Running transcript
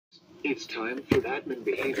It's time for admin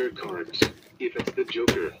behavior cards. If it's the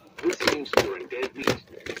Joker, this means you're in dead meat.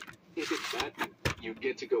 If it's Batman, you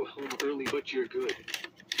get to go home early but you're good.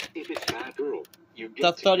 If it's Batgirl, you get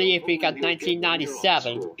The to go 38th home week of and you'll get when you're off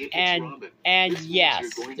 1997, school. If it's Robin, and this means yes,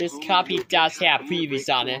 you're going this home and copy you'll get does have happy and previews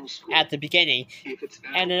break on it from school. at the beginning, If it's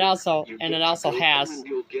and it Alfred, also you and get it to also go has home and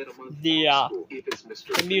you'll get a month the off school. If it's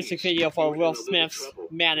Mr. the music Freeze, video for you're in Will a little Smith's trouble.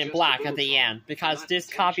 Man in Just a Black at little the trouble, end, because not this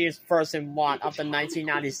detention. copy is version 1 If of it's the Harley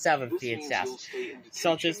Quinn, 1997 this means you'll VHS. stay in So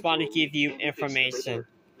detention just want to for a give week. you And if it's the information. Riddler,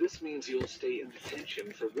 this means you'll stay in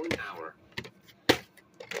detention for 1 hour.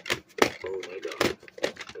 Oh my god.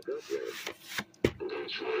 I got there.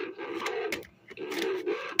 That's right.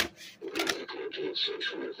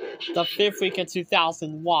 The 5th week of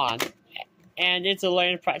 2001, and it's a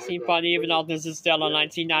late impressing, but even though this is still a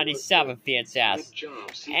 1997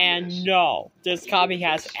 VHS. And no, this copy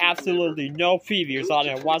has absolutely no previews on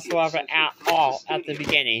it whatsoever at all at the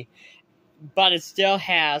beginning, but it still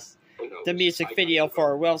has the music video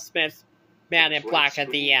for Will Smith's Man in Black at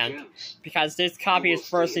the end, because this copy is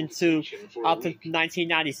version 2 of the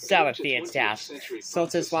 1997 VHS. So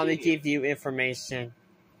just want to give you information.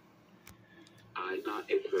 I got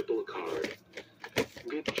a purple card.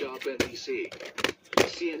 Good job, NBC.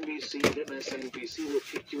 CNBC and MSNBC will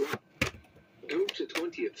pick you up. Go to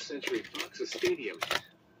 20th Century Fox's Stadium.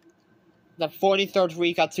 The 43rd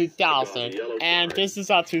week of 2000, and this is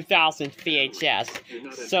a 2000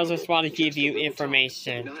 VHS. So just want to give you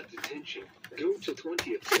information. Not detention. Go to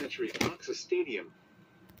 20th Century Fox's Stadium.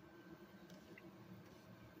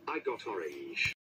 I got orange.